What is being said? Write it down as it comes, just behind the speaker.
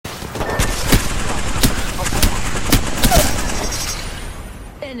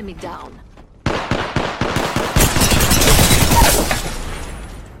Enemy down.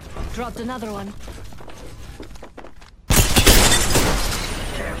 Dropped another one.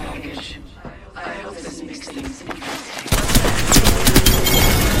 Care package. I hope this makes things easy.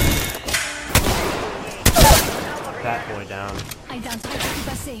 That boy down. I identified to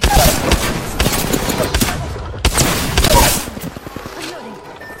passé. Reloading.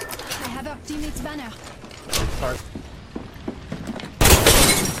 I have our teammate's banner. Start.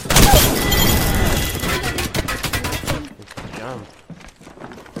 Jump.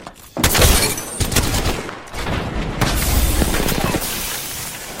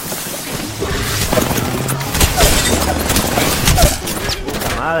 Puta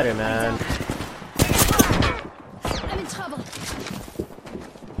madre, man. I'm in trouble.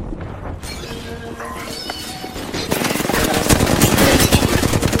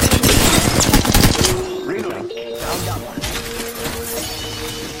 Reloading. Down.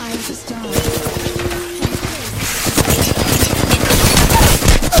 I was a star.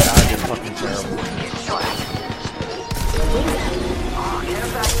 God, you're fucking terrible.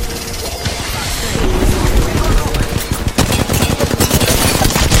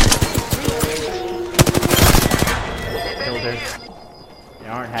 Killed her. They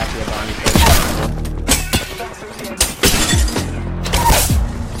aren't happy about anything.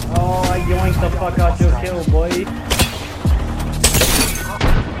 Oh, I yoinked the fuck out your kill, boy.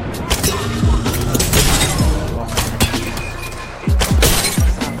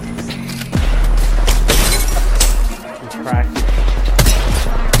 He's cracked.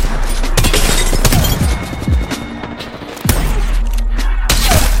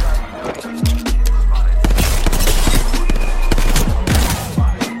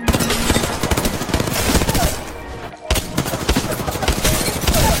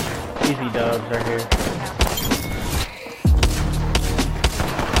 Easy dubs right here.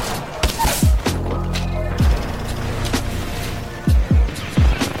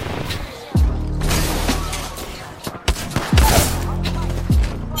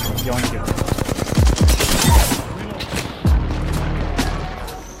 Yoink it.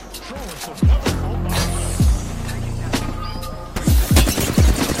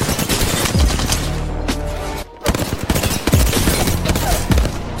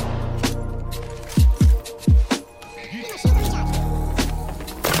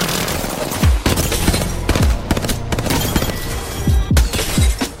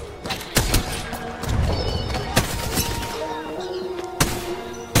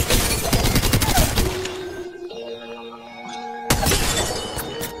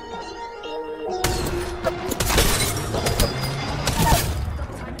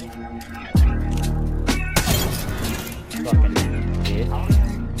 Fucking bitch.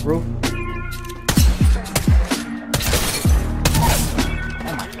 Roof.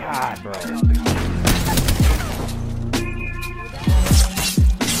 Oh my god, bro.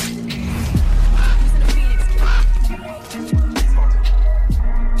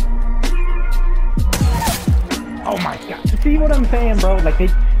 Oh my god. See what I'm saying, bro? Like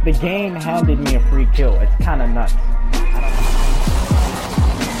the game handed me a free kill. It's kind of nuts.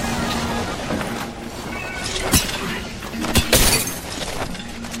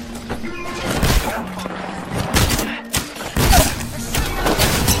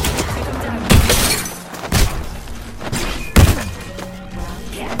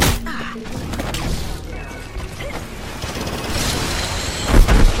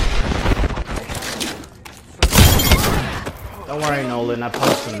 Don't worry, Nolan. I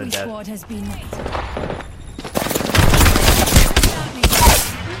punched him to death. Squad has been made.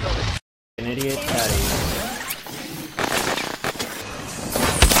 An idiot. Daddy.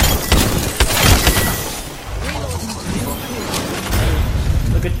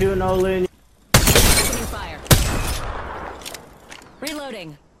 Look at you, Nolan. Fire.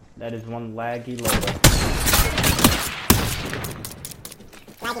 Reloading. That is one laggy loader.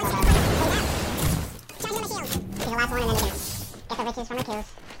 The last one and then get the riches from the kills.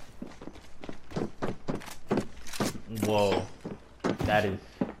 Whoa. That is...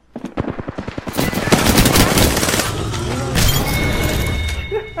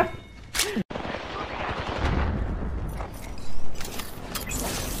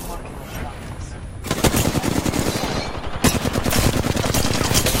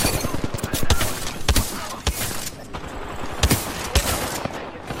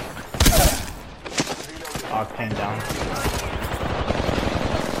 Octane down.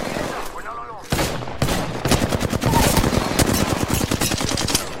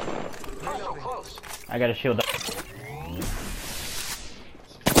 I got a shield up.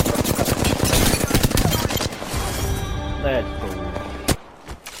 Let's go.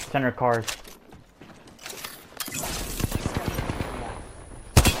 Center cars.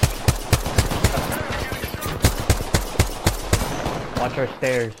 Watch our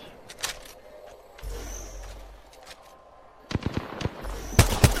stairs.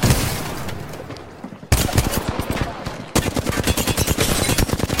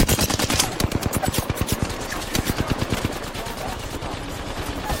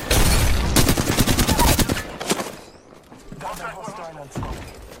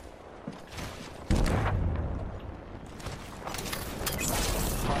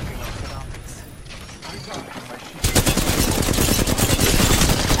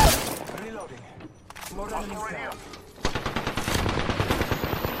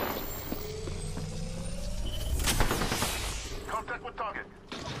 Contact with target.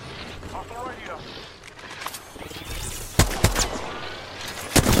 Hostile right here.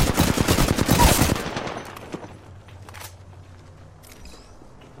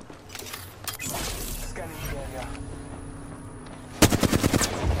 Scanning the area.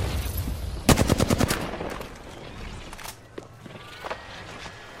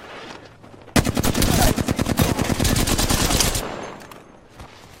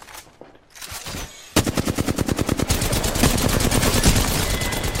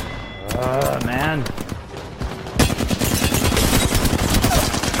 Man.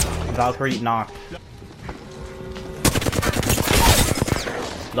 Valkyrie knocked.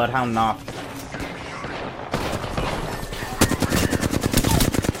 Bloodhound knocked.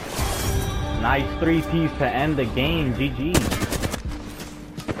 Nice 3-piece to end the game. GG.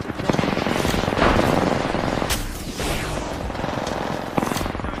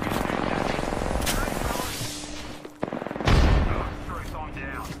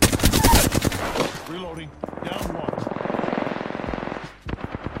 Reloading. Down one.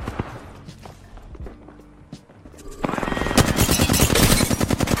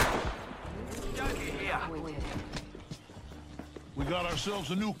 We got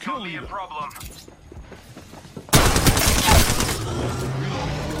ourselves a new kill leader. Problem.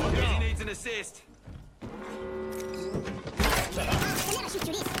 He needs an assist.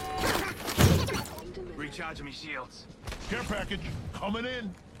 Recharging me shields. Care package coming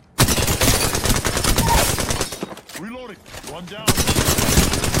in. Reloading. One down.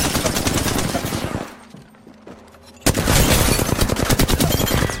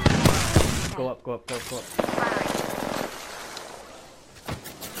 Go up, go up, go up, go up.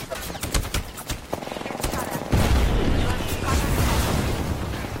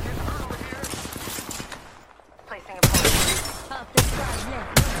 Placing a point. Half the squad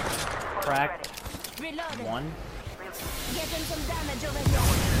left. Crack. Reloading. One. Getting some damage over here.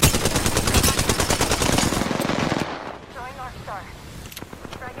 Showing North Star.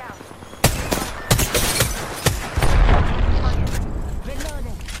 Strike out.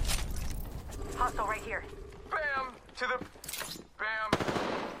 Reloading. Hostile right here. Bam! To the... Bam!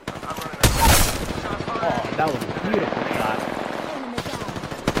 I'm running out. To the Oh, fire. that was a beautiful shot. Enemy down.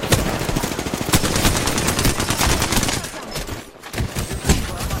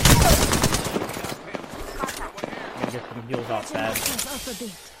 Gotta get some heals off that. Off a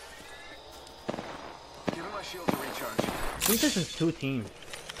bit. Giving my shield a recharge. I think this is 2 teams.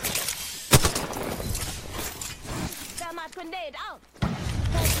 Thermite grenade out.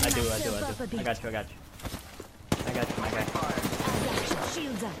 I do. I got you. I got you. Fire.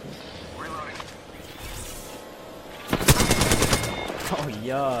 Shields up. Reloading. Oh,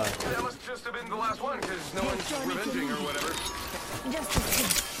 yeah. That must just have been the last one, because no one's revenging or whatever. Just a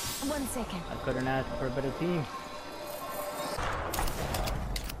second. 1 second. I couldn't ask for a better team.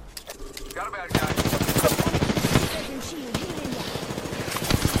 Got a bad guy. Setting shield. Healing ya.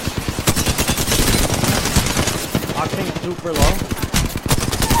 Octane super low.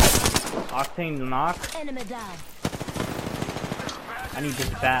 Octane knock. Enemy down. I need this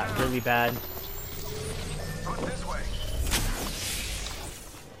bat really bad. Put this way.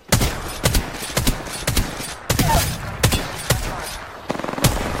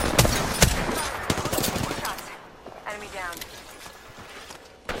 Shots. Enemy down.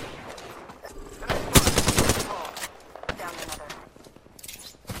 Down another.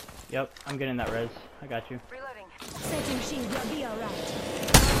 Yep, I'm getting that res. I got you. Reloading. Setting shield. You'll be alright.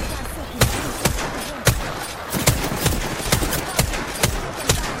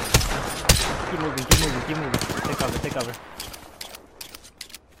 Keep moving. Take cover.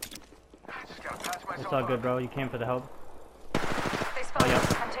 Just gotta patch myself It's all good, up. bro. You came for the help. They spotted.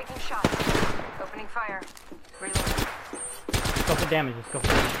 yeah. I'm taking shots. Opening fire. Reloading. Let's go for damage.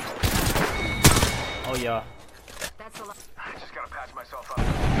 Oh, yeah. That's a lot. Just gotta patch myself up.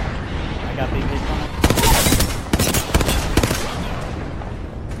 I got big hits on it.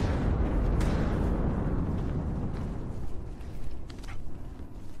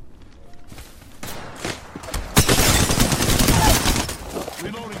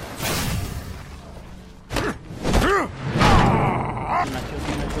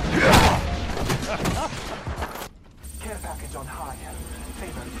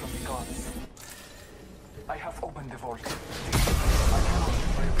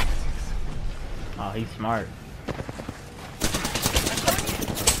 Oh, he's smart.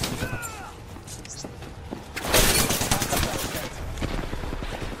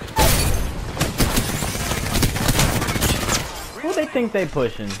 Who they think they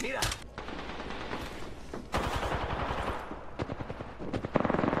pushing?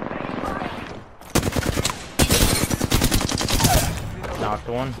 Knocked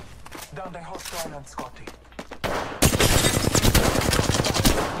one. Down the hostile and Scotty.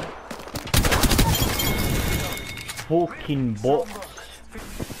 Fucking bot.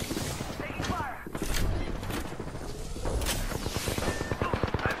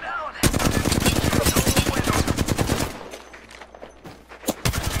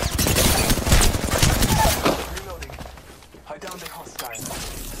 Reloading. Hide down the hostile.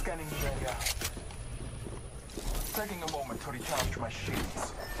 Scanning the area. Taking a moment to recharge my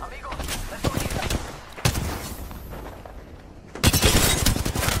shields. Amigo, let's go here.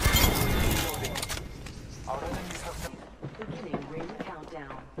 Reloading. Our enemies have no... Beginning ring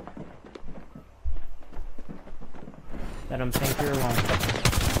countdown. Let him think you're alone.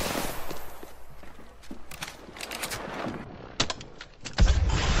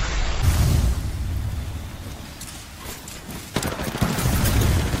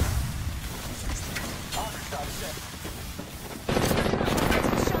 Shot at.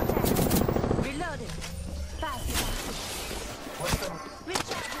 Reloading. Fast.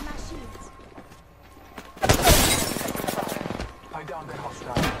 Recharging my shields. Hide down the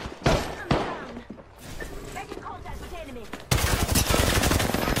hostile. I'm down. Making contact with enemy.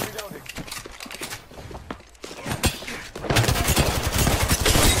 Reloading.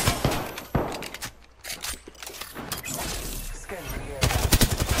 Scanning the area.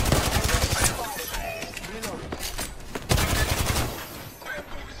 Reloading.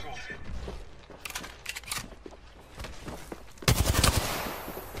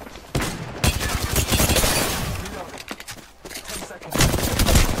 Reloading. 10 seconds.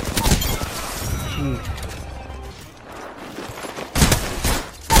 Jeez.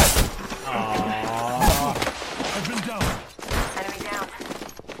 I've been down. Enemy down.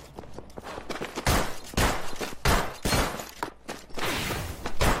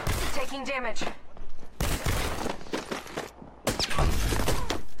 Taking damage.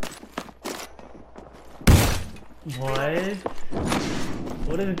 What?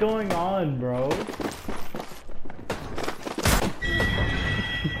 What is going on, bro?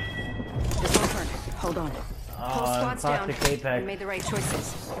 This won't work. Hold on. Whole squad's down. Classic Apex. We made the right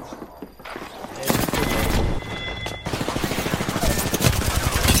choices.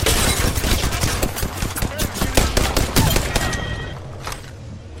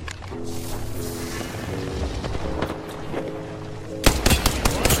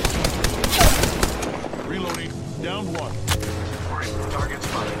 Reloading. Down one. Target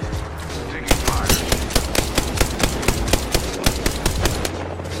spotted. Taking fire.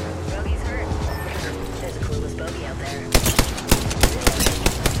 Bogey's hurt. There's a clueless bogey out there.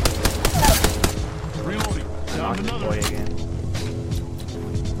 Reloading. Down Knocked the another. boy again.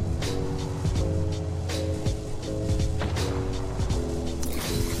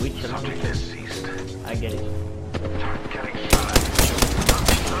 We chillin'. Subject is ceased. I get it. Target getting spotted.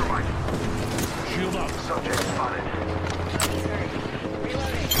 Thermite. Shield up. Subject spotted. Bogey's hurt.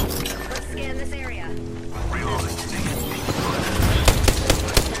 Reloading. Let's scan this area. Reloading.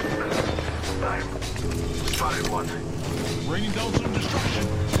 Spotted one. Raining down some destruction.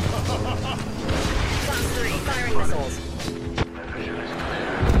 Fox 3, firing missiles. Vision is clear.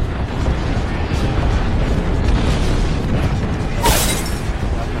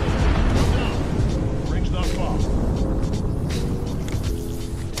 Range not far.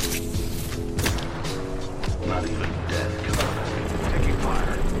 Not even death can taking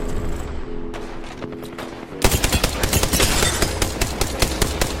fire.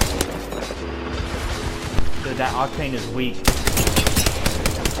 Dude, that Octane is weak.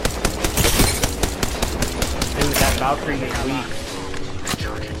 Dude, that Valkyrie is weak.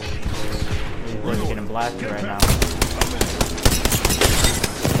 He's just getting blasted right now.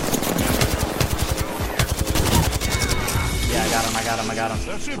 Yeah, I got him, I got him, I got him.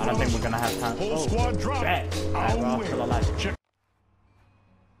 That's it, I don't think fellas. we're gonna have time. Whole squad drop. Alright, I'll well, win. still alive. Check.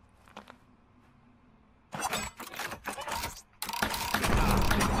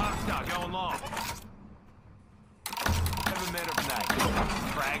 Hostile going long. Never met her tonight.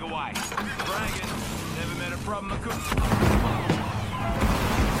 Frag away. Fragging. Never met a problem.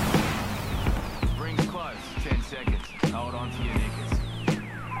 Rings close. 10 seconds. Hold on to your knickers.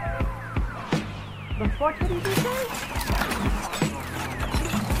 The fuck did he just say?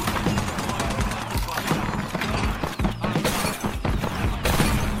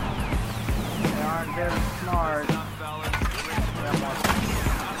 There They're smart. Up, fellas. You're ready to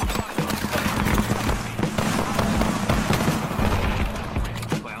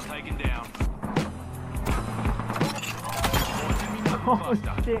Yeah, Clown taken down. oh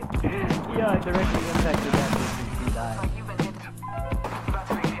shit. Yeah, it directly impacted that since he died. You've been hit. About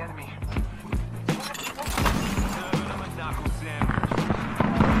to make the enemy. Serving him a knuckle sandwich.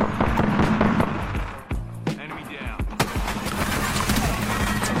 Enemy down.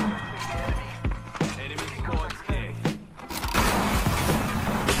 Enemy squad's dead.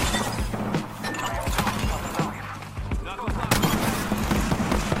 Knuckles up.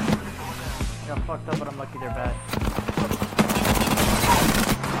 Got fucked up, but I'm lucky they're bad.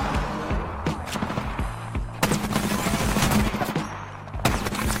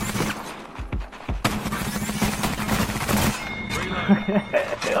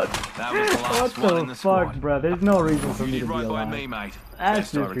 That was the last What one in the the fuck, squad. bro? There's no reason for You me to did be right by alive. me, mate.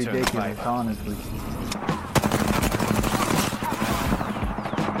 That's Best I just return the ridiculous, favour. honestly.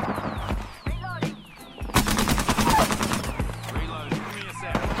 Reload. Give me a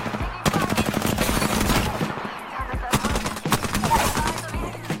sec.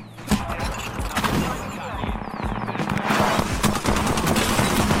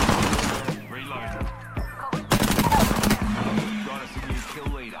 Reload. Got us a new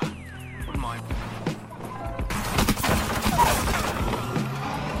kill leader. Wouldn't mind.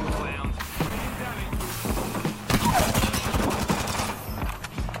 Clowns.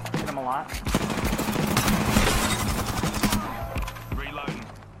 Hit him a lot. Reloading.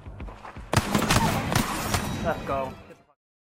 Let's go.